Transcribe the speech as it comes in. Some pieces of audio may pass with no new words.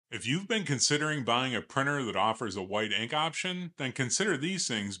If you've been considering buying a printer that offers a white ink option, then consider these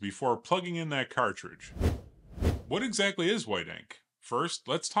things before plugging in that cartridge. What exactly is white ink? First,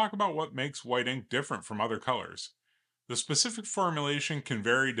 let's talk about what makes white ink different from other colors. The specific formulation can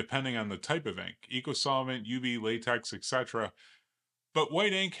vary depending on the type of ink, eco-solvent, UV, latex, etc., but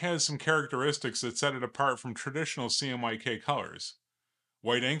white ink has some characteristics that set it apart from traditional CMYK colors.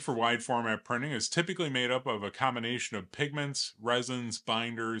 White ink for wide format printing is typically made up of a combination of pigments, resins,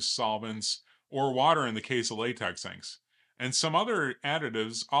 binders, solvents, or water in the case of latex inks, and some other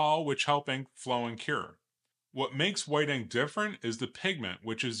additives, all which help ink flow and cure. What makes white ink different is the pigment,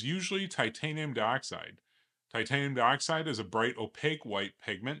 which is usually titanium dioxide. Titanium dioxide is a bright opaque white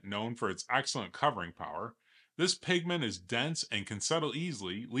pigment known for its excellent covering power. This pigment is dense and can settle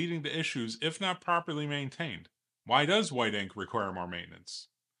easily, leading to issues if not properly maintained. Why does white ink require more maintenance?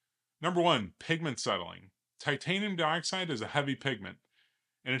 Number one, pigment settling. Titanium dioxide is a heavy pigment,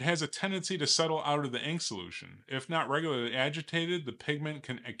 and it has a tendency to settle out of the ink solution. If not regularly agitated, the pigment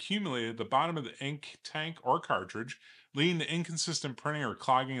can accumulate at the bottom of the ink tank or cartridge, leading to inconsistent printing or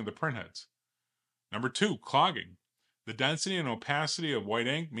clogging of the printheads. Number two, clogging. The density and opacity of white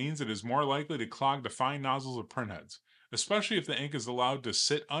ink means it is more likely to clog the fine nozzles of printheads, especially if the ink is allowed to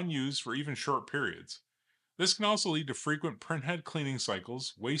sit unused for even short periods. This can also lead to frequent printhead cleaning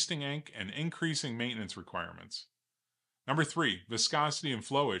cycles, wasting ink, and increasing maintenance requirements. Number three, viscosity and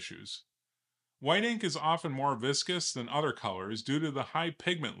flow issues. White ink is often more viscous than other colors due to the high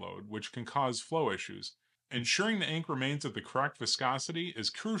pigment load, which can cause flow issues. Ensuring the ink remains at the correct viscosity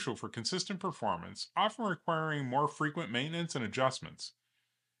is crucial for consistent performance, often requiring more frequent maintenance and adjustments.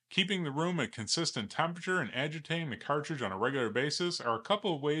 Keeping the room at consistent temperature and agitating the cartridge on a regular basis are a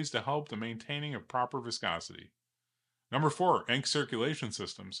couple of ways to help the maintaining of proper viscosity. Number four, ink circulation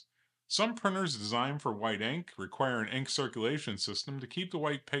systems. Some printers designed for white ink require an ink circulation system to keep the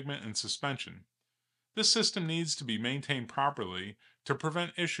white pigment in suspension. This system needs to be maintained properly to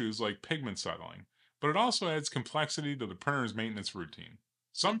prevent issues like pigment settling, but it also adds complexity to the printer's maintenance routine.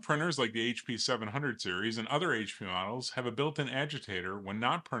 Some printers, like the HP 700 series and other HP models, have a built in agitator when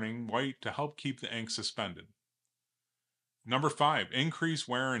not printing white to help keep the ink suspended. Number five, increased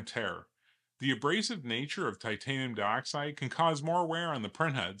wear and tear. The abrasive nature of titanium dioxide can cause more wear on the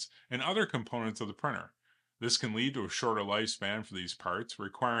printheads and other components of the printer. This can lead to a shorter lifespan for these parts,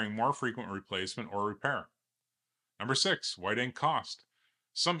 requiring more frequent replacement or repair. Number six, white ink cost.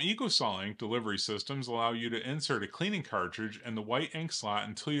 Some EcoSol ink delivery systems allow you to insert a cleaning cartridge in the white ink slot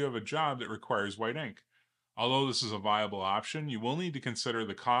until you have a job that requires white ink. Although this is a viable option, you will need to consider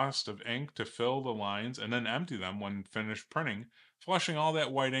the cost of ink to fill the lines and then empty them when finished printing, flushing all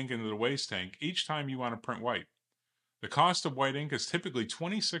that white ink into the waste tank each time you want to print white. The cost of white ink is typically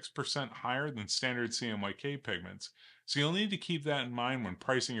 26% higher than standard CMYK pigments, so you'll need to keep that in mind when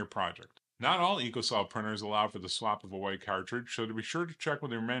pricing your project. Not all EcoSol printers allow for the swap of a white cartridge, so be sure to check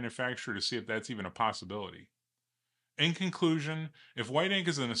with your manufacturer to see if that's even a possibility. In conclusion, if white ink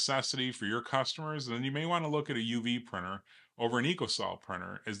is a necessity for your customers, then you may want to look at a UV printer over an EcoSol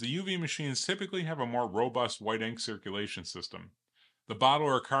printer, as the UV machines typically have a more robust white ink circulation system. The bottle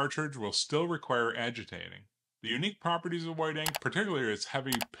or cartridge will still require agitating. The unique properties of white ink, particularly its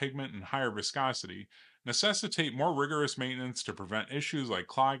heavy pigment and higher viscosity, necessitate more rigorous maintenance to prevent issues like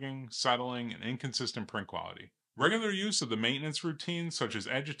clogging, settling, and inconsistent print quality. Regular use of the maintenance routines such as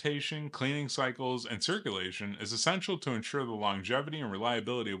agitation, cleaning cycles, and circulation is essential to ensure the longevity and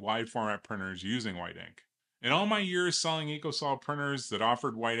reliability of wide format printers using white ink. In all my years selling EcoSol printers that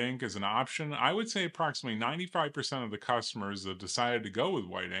offered white ink as an option, I would say approximately 95% of the customers that decided to go with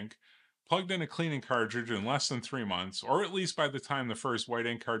white ink plugged in a cleaning cartridge in less than 3 months, or at least by the time the first white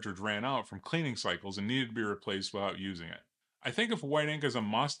ink cartridge ran out from cleaning cycles and needed to be replaced without using it. I think if white ink is a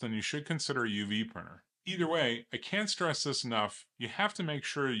must, then you should consider a UV printer. Either way, I can't stress this enough, you have to make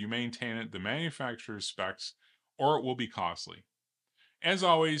sure you maintain it the manufacturer's specs, or it will be costly. As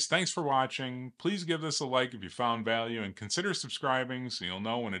always, thanks for watching. Please give this a like if you found value and consider subscribing so you'll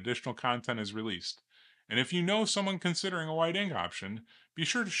know when additional content is released. And if you know someone considering a white ink option, be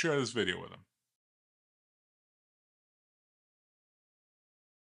sure to share this video with them.